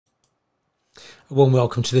A warm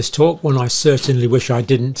welcome to this talk, one I certainly wish I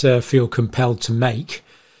didn't feel compelled to make.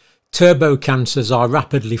 Turbo cancers are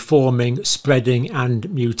rapidly forming, spreading and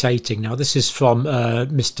mutating. Now this is from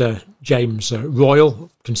Mr. James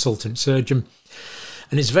Royle, consultant surgeon,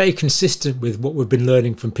 and it's very consistent with what we've been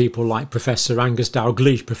learning from people like Professor Angus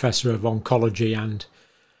Dalgleish, Professor of Oncology and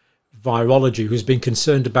Virology, who's been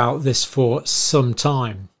concerned about this for some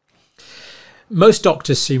time. Most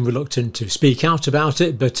doctors seem reluctant to speak out about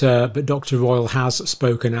it, but Dr. Royle has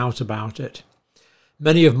spoken out about it.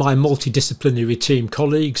 Many of my multidisciplinary team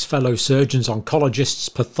colleagues, fellow surgeons,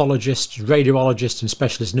 oncologists, pathologists, radiologists and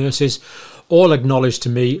specialist nurses all acknowledge to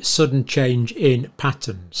me sudden change in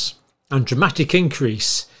patterns and dramatic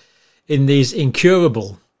increase in these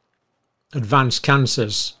incurable advanced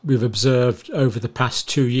cancers we've observed over the past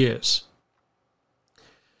 2 years.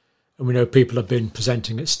 And we know people have been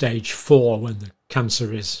presenting at stage 4 when the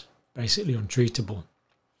cancer is basically untreatable.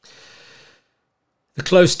 The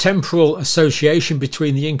close temporal association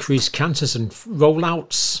between the increased cancers and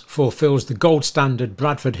rollouts fulfils the gold standard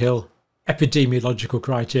Bradford-Hill epidemiological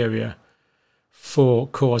criteria for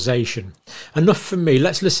causation. Enough from me.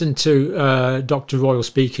 Let's listen to Dr. Royle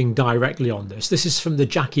speaking directly on this. This is from the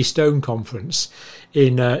Jackie Stone conference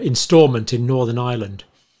in Stormont in Northern Ireland.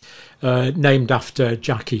 Named after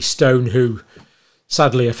Jackie Stone, who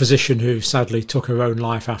sadly, a physician who sadly took her own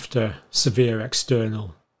life after severe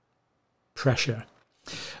external pressure.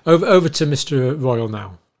 Over to Mr. Royle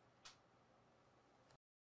now.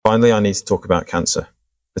 Finally, I need to talk about cancer,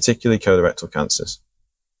 particularly colorectal cancers.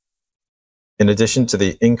 In addition to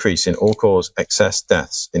the increase in all-cause excess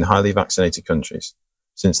deaths in highly vaccinated countries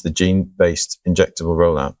since the gene-based injectable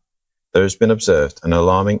rollout, there has been observed an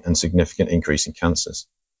alarming and significant increase in cancers.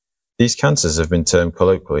 These cancers have been termed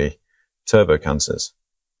colloquially turbo cancers.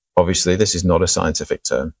 Obviously, this is not a scientific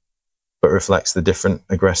term, but reflects the different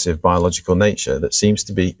aggressive biological nature that seems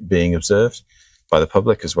to be being observed by the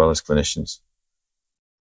public as well as clinicians.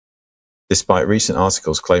 Despite recent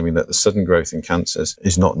articles claiming that the sudden growth in cancers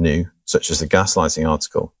is not new, such as the gaslighting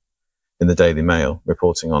article in the Daily Mail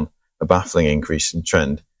reporting on a baffling increase in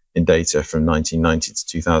trend in data from 1990 to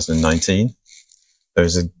 2019, there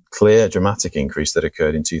is a clear dramatic increase that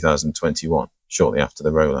occurred in 2021, shortly after the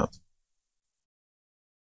rollout.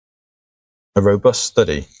 A robust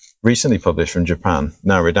study recently published from Japan,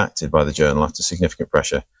 now redacted by the journal after significant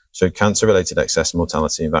pressure, showed cancer-related excess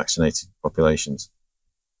mortality in vaccinated populations.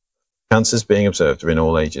 Cancers being observed are in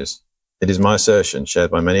all ages. It is my assertion,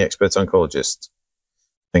 shared by many expert oncologists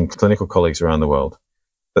and clinical colleagues around the world,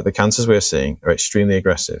 that the cancers we are seeing are extremely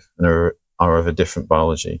aggressive and are of a different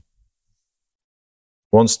biology.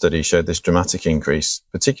 One study showed this dramatic increase,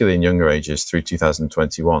 particularly in younger ages through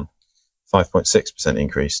 2021, 5.6%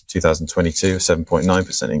 increase, 2022,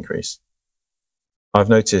 7.9% increase. I've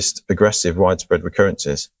noticed aggressive widespread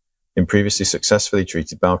recurrences in previously successfully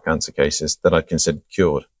treated bowel cancer cases that I'd considered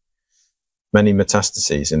cured. Many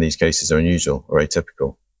metastases in these cases are unusual or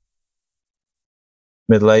atypical.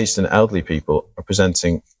 Middle-aged and elderly people are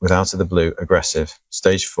presenting with out-of-the-blue aggressive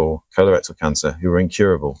stage 4 colorectal cancer who are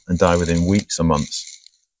incurable and die within weeks or months.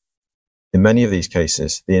 In many of these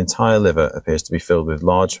cases, the entire liver appears to be filled with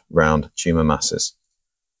large, round tumour masses.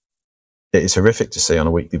 It is horrific to see on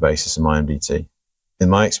a weekly basis in my MDT. In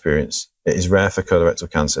my experience, it is rare for colorectal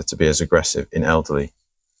cancer to be as aggressive in elderly.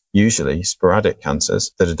 Usually, sporadic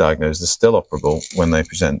cancers that are diagnosed are still operable when they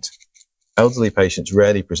present. Elderly patients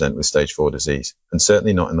rarely present with stage 4 disease, and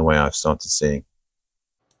certainly not in the way I've started seeing.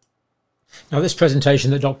 Now, this presentation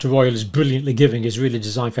that Dr. Royle is brilliantly giving is really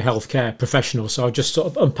designed for healthcare professionals, so I'll just sort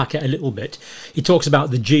of unpack it a little bit. He talks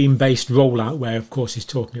about the gene-based rollout, where, of course, he's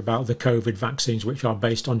talking about the COVID vaccines, which are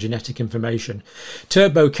based on genetic information.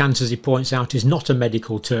 Turbo cancers, he points out, is not a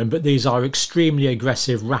medical term, but these are extremely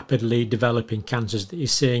aggressive, rapidly developing cancers that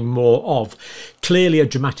he's seeing more of. Clearly a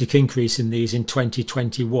dramatic increase in these in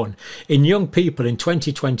 2021. In young people in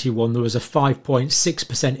 2021, there was a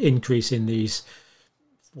 5.6% increase in these,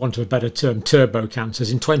 want of a better term, turbo cancers.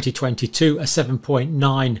 In 2022, a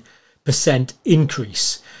 7.9%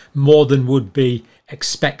 increase, more than would be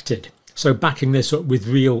expected. So backing this up with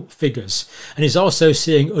real figures. And he's also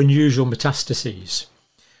seeing unusual metastases.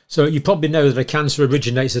 So you probably know that a cancer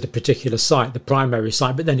originates at a particular site, the primary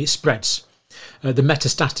site, but then it spreads. The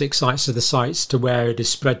metastatic sites are the sites to where it is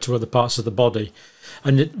spread to other parts of the body.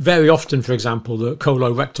 And very often, for example, the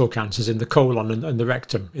colorectal cancers in the colon and the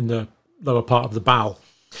rectum, in the lower part of the bowel,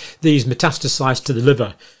 these metastasize to the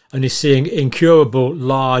liver, and is seeing incurable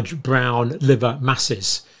large brown liver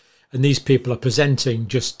masses. And these people are presenting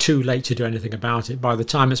just too late to do anything about it. By the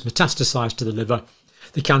time it's metastasized to the liver,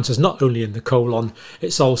 the cancer's not only in the colon,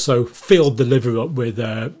 it's also filled the liver up with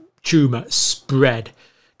tumour spread.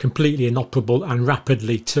 Completely inoperable and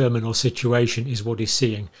rapidly terminal situation is what he's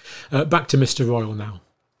seeing. Back to Mr. Royle now.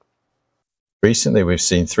 Recently, we've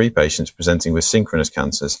seen 3 patients presenting with synchronous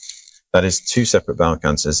cancers, that is, 2 separate bowel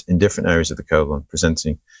cancers in different areas of the colon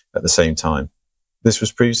presenting at the same time. This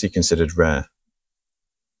was previously considered rare,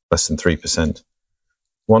 less than 3%.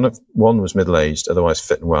 One was middle-aged, otherwise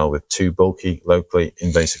fit and well, with 2 bulky, locally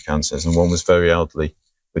invasive cancers, and one was very elderly,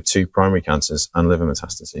 with 2 primary cancers and liver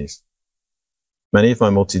metastases. Many of my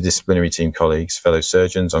multidisciplinary team colleagues, fellow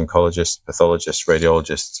surgeons, oncologists, pathologists,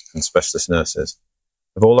 radiologists, and specialist nurses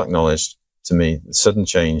have all acknowledged to me the sudden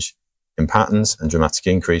change in patterns and dramatic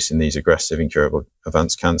increase in these aggressive, incurable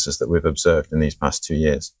advanced cancers that we've observed in these past 2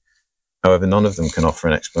 years. However, none of them can offer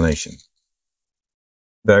an explanation.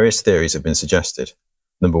 Various theories have been suggested.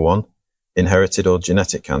 Number 1, inherited or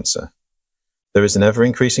genetic cancer. There is an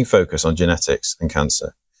ever-increasing focus on genetics and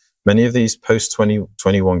cancer. Many of these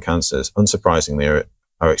post-2021 cancers, unsurprisingly,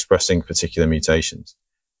 are expressing particular mutations.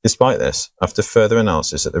 Despite this, after further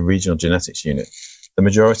analysis at the regional genetics unit, the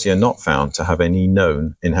majority are not found to have any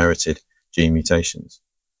known inherited gene mutations.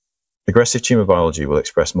 Aggressive tumour biology will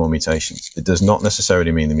express more mutations. It does not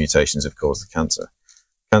necessarily mean the mutations have caused the cancer.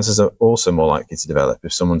 Cancers are also more likely to develop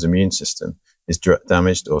if someone's immune system is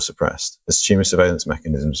damaged or suppressed, as tumour surveillance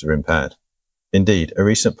mechanisms are impaired. Indeed, a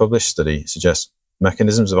recent published study suggests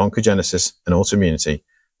mechanisms of oncogenesis and autoimmunity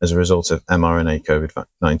as a result of mRNA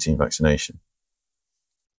COVID-19 vaccination.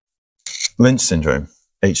 Lynch syndrome,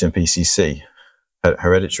 HNPCC,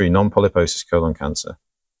 hereditary non-polyposis colon cancer,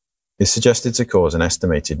 is suggested to cause an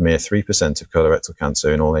estimated mere 3% of colorectal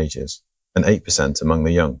cancer in all ages, and 8% among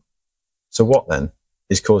the young. So what then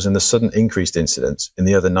is causing the sudden increased incidence in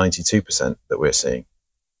the other 92% that we're seeing?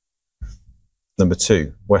 Number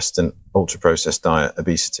 2, Western ultra-processed diet,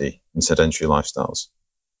 obesity, and sedentary lifestyles.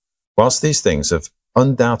 Whilst these things have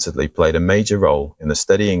undoubtedly played a major role in the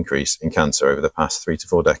steady increase in cancer over the past 3 to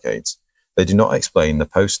 4 decades, they do not explain the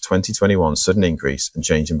post-2021 sudden increase and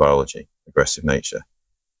change in biology, aggressive nature.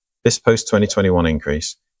 This post-2021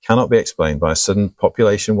 increase cannot be explained by a sudden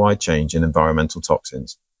population-wide change in environmental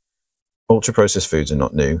toxins. Ultra-processed foods are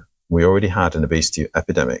not new. We already had an obesity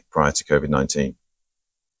epidemic prior to COVID-19.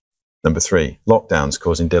 Number 3, lockdowns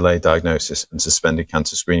causing delayed diagnosis and suspended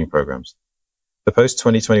cancer screening programs. The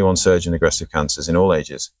post-2021 surge in aggressive cancers in all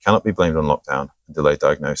ages cannot be blamed on lockdown and delayed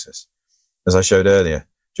diagnosis. As I showed earlier,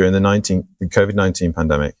 during the COVID-19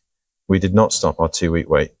 pandemic, we did not stop our 2-week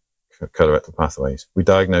wait for colorectal pathways. We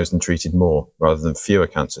diagnosed and treated more rather than fewer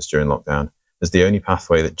cancers during lockdown as the only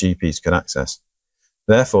pathway that GPs could access.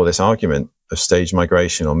 Therefore, this argument of stage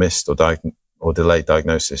migration or missed or delayed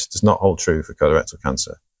diagnosis does not hold true for colorectal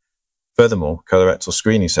cancer. Furthermore, colorectal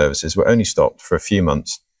screening services were only stopped for a few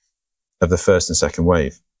months of the first and second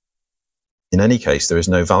wave. In any case, there is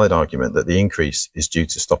no valid argument that the increase is due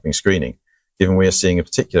to stopping screening, given we are seeing a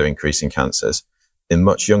particular increase in cancers in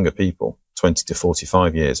much younger people, 20 to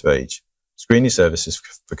 45 years of age. Screening services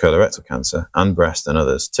for colorectal cancer and breast and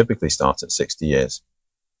others typically start at 60 years.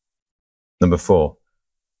 Number 4,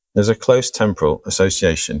 there's a close temporal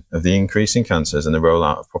association of the increase in cancers and the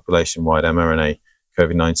rollout of population-wide mRNA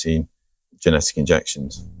COVID-19 genetic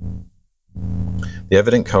injections. The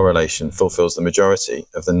evident correlation fulfills the majority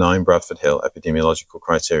of the 9 Bradford-Hill epidemiological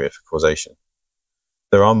criteria for causation.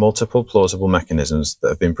 There are multiple plausible mechanisms that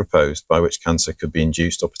have been proposed by which cancer could be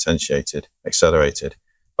induced or potentiated, accelerated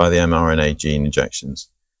by the mRNA gene injections,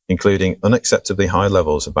 including unacceptably high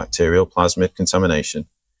levels of bacterial plasmid contamination,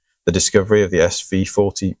 the discovery of the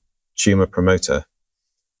SV40 tumor promoter,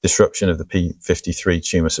 disruption of the P53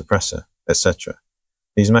 tumor suppressor, etc.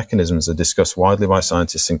 These mechanisms are discussed widely by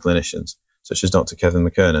scientists and clinicians, such as Dr. Kevin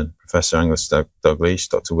McKernan, Professor Angus Dalgleish,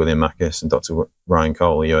 Dr. William Mackis, and Dr. Ryan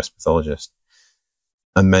Cole, a US pathologist,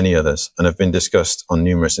 and many others, and have been discussed on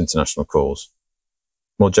numerous international calls.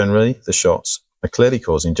 More generally, the shots are clearly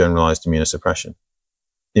causing generalized immunosuppression.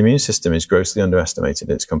 The immune system is grossly underestimated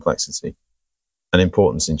in its complexity and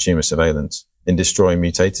importance in tumor surveillance, in destroying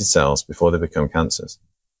mutated cells before they become cancers.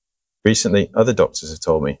 Recently, other doctors have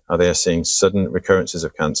told me how they are seeing sudden recurrences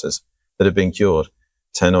of cancers that have been cured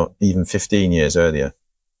 10 or even 15 years earlier.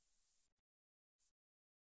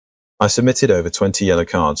 I submitted over 20 yellow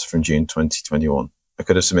cards from June 2021. I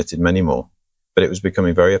could have submitted many more, but it was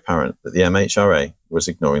becoming very apparent that the MHRA was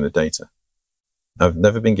ignoring the data. I've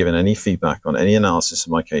never been given any feedback on any analysis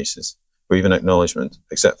of my cases, or even acknowledgement,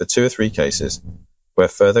 except for 2 or 3 cases where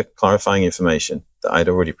further clarifying information that I had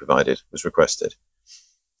already provided was requested.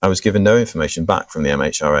 I was given no information back from the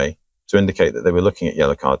MHRA to indicate that they were looking at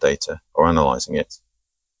yellow card data or analysing it.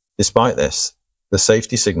 Despite this, The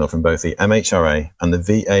safety signal from both the MHRA and the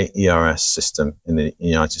VAERS system in the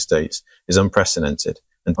United States is unprecedented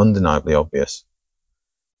and undeniably obvious.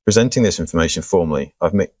 Presenting this information formally,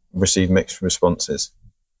 I've received mixed responses.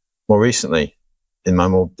 More recently, in my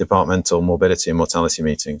more departmental morbidity and mortality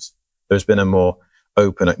meetings, there has been a more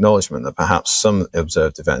open acknowledgement that perhaps some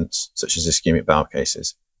observed events, such as ischemic bowel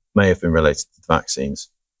cases, may have been related to the vaccines.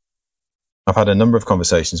 I've had a number of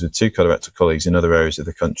conversations with 2 colorectal colleagues in other areas of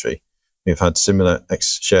the country who have had similar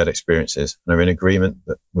shared experiences and are in agreement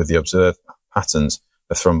with the observed patterns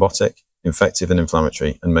of thrombotic, infective and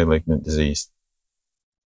inflammatory, and malignant disease.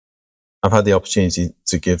 I've had the opportunity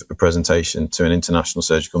to give a presentation to an international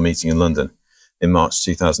surgical meeting in London in March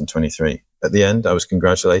 2023. At the end, I was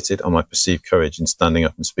congratulated on my perceived courage in standing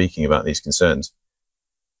up and speaking about these concerns.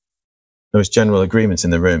 There was general agreement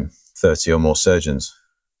in the room, 30 or more surgeons.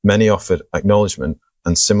 Many offered acknowledgement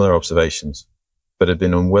and similar observations, but had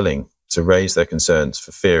been unwilling to raise their concerns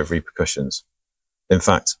for fear of repercussions. In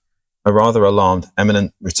fact, a rather alarmed,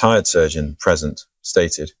 eminent retired surgeon present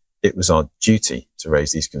stated it was our duty to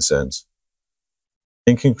raise these concerns.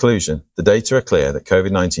 In conclusion, the data are clear that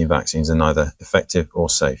COVID-19 vaccines are neither effective or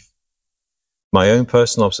safe. My own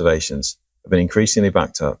personal observations have been increasingly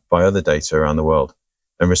backed up by other data around the world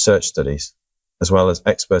and research studies, as well as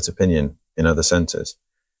expert opinion in other centres.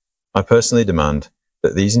 I personally demand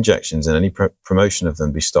that these injections and any promotion of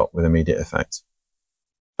them be stopped with immediate effect.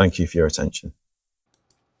 Thank you for your attention.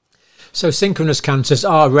 So synchronous cancers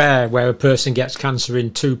are rare, where a person gets cancer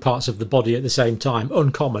in 2 parts of the body at the same time.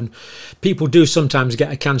 Uncommon. People do sometimes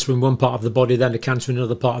get a cancer in one part of the body, then a cancer in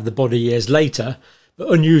another part of the body years later,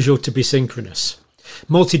 but unusual to be synchronous.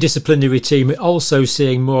 Multidisciplinary team are also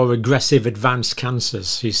seeing more aggressive advanced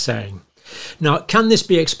cancers, he's saying. Now, can this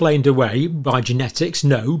be explained away by genetics?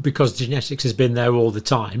 No, because genetics has been there all the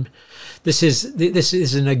time. This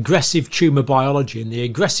is an aggressive tumour biology, and the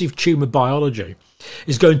aggressive tumour biology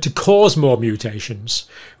is going to cause more mutations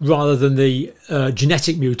rather than the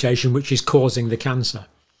genetic mutation which is causing the cancer.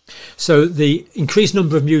 So the increased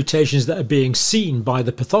number of mutations that are being seen by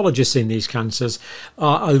the pathologists in these cancers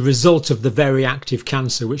are a result of the very active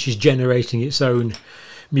cancer which is generating its own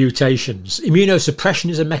mutations. Immunosuppression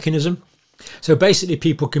is a mechanism. So basically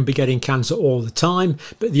people can be getting cancer all the time,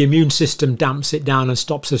 but the immune system damps it down and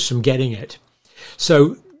stops us from getting it.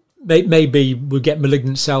 So maybe we'll get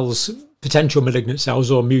malignant cells, potential malignant cells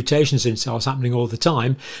or mutations in cells happening all the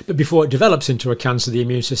time, but before it develops into a cancer, the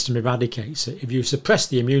immune system eradicates it. If you suppress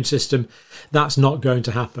the immune system, that's not going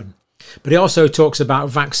to happen. But he also talks about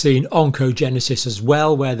vaccine oncogenesis as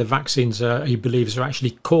well, where the vaccines, he believes, are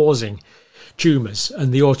actually causing tumours,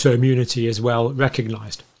 and the autoimmunity is well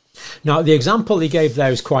recognised. Now, the example he gave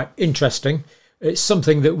there is quite interesting. It's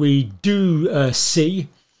something that we do see.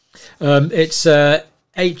 It's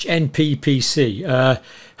HNPPC,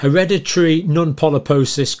 hereditary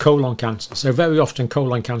non-polyposis colon cancer. So very often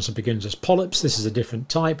colon cancer begins as polyps. This is a different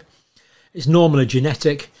type. It's normally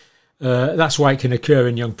genetic. That's why it can occur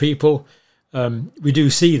in young people. We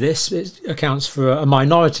do see this. It accounts for a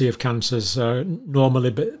minority of cancers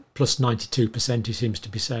normally, but plus 92% he seems to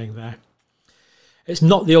be saying there. It's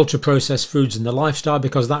not the ultra-processed foods and the lifestyle,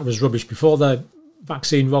 because that was rubbish before the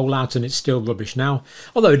vaccine rollout, and it's still rubbish now,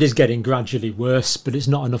 although it is getting gradually worse, but it's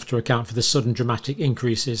not enough to account for the sudden dramatic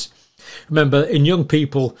increases. Remember, in young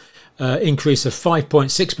people, increase of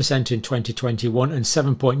 5.6% in 2021 and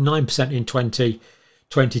 7.9% in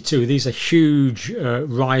 2022. These are huge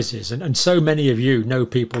rises, and so many of you know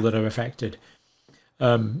people that are affected.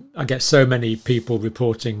 I get so many people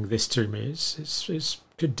reporting this to me. It's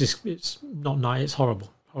not nice. It's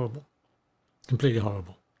horrible, completely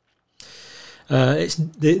horrible. It's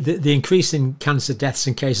the increase in cancer deaths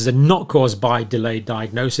and cases are not caused by delayed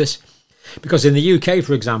diagnosis, because in the UK,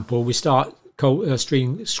 for example, we start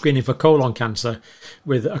screening for colon cancer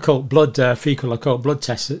with occult blood, fecal occult blood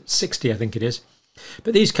tests at 60, I think it is.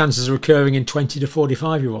 But these cancers are occurring in 20 to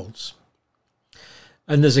 45-year-olds.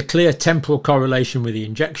 And there's a clear temporal correlation with the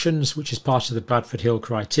injections, which is part of the Bradford-Hill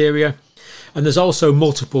criteria. And there's also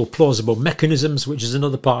multiple plausible mechanisms, which is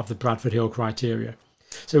another part of the Bradford-Hill criteria.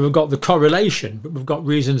 So we've got the correlation, but we've got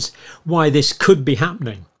reasons why this could be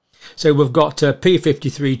happening. So we've got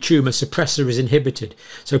P53 tumour suppressor is inhibited.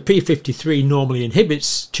 So P53 normally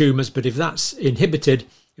inhibits tumours, but if that's inhibited,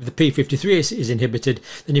 if the P53 is inhibited,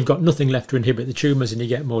 then you've got nothing left to inhibit the tumours and you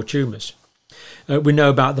get more tumours. We know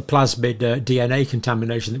about the plasmid DNA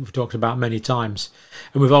contamination that we've talked about many times.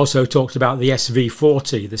 And we've also talked about the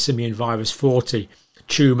SV40, the simian virus 40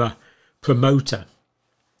 tumour promoter.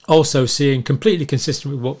 Also seeing, completely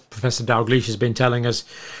consistent with what Professor Dalgleish has been telling us,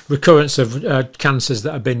 recurrence of cancers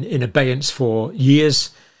that have been in abeyance for years.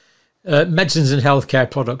 Medicines and Healthcare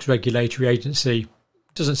Products Regulatory Agency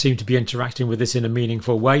doesn't seem to be interacting with this in a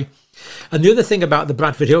meaningful way. And the other thing about the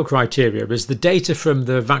Bradford-Hill criteria is the data from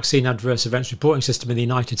the Vaccine Adverse Events Reporting System in the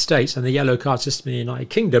United States and the Yellow Card system in the United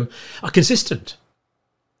Kingdom are consistent.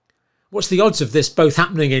 What's the odds of this both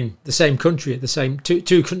happening in the same country at the same two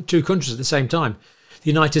countries at the same time, the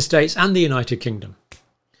United States and the United Kingdom,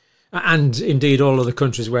 and indeed all other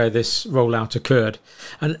countries where this rollout occurred?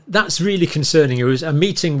 And that's really concerning. It was a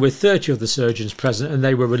meeting with 30 other surgeons present, and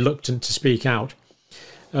they were reluctant to speak out.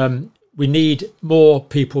 We need more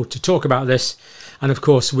people to talk about this, and of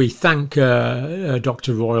course we thank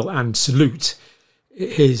Dr. Royle and salute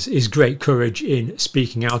his great courage in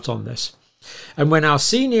speaking out on this. And when our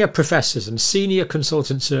senior professors and senior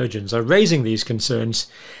consultant surgeons are raising these concerns,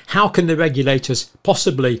 how can the regulators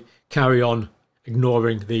possibly carry on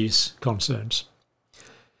ignoring these concerns?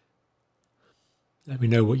 Let me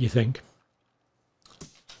know what you think.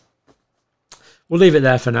 We'll leave it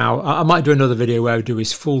there for now. I might do another video where I do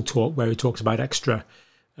his full talk, where he talks about extra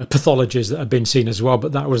pathologies that have been seen as well,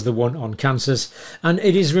 but that was the one on cancers, and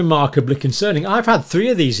it is remarkably concerning. I've had 3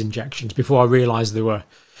 of these injections before I realised they were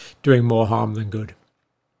doing more harm than good.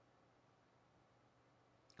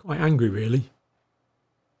 Quite angry, really.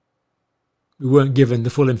 We weren't given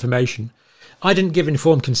the full information. I didn't give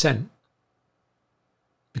informed consent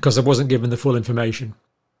because I wasn't given the full information.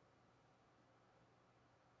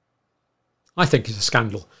 I think it's a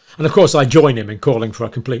scandal. And of course I join him in calling for a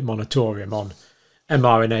complete moratorium on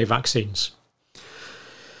mRNA vaccines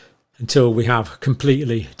until we have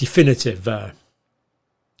completely definitive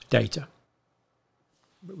data.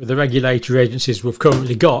 But with the regulatory agencies we've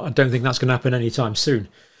currently got, I don't think that's going to happen anytime soon.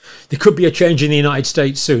 There could be a change in the United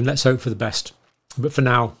States soon. Let's hope for the best. But for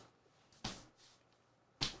now,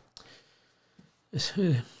 it's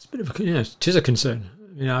a bit of a, it is a concern.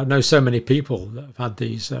 You know, I know so many people that have had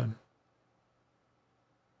these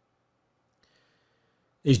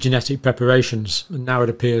genetic preparations, and now it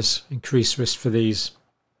appears increased risk for these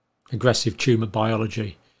aggressive tumour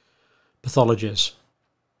biology pathologies.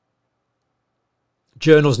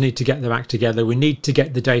 Journals need to get their act together. We need to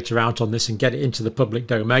get the data out on this and get it into the public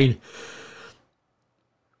domain,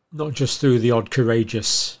 not just through the odd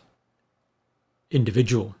courageous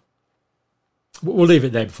individual. We'll leave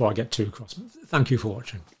it there before I get too cross. Thank you for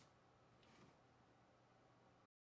watching.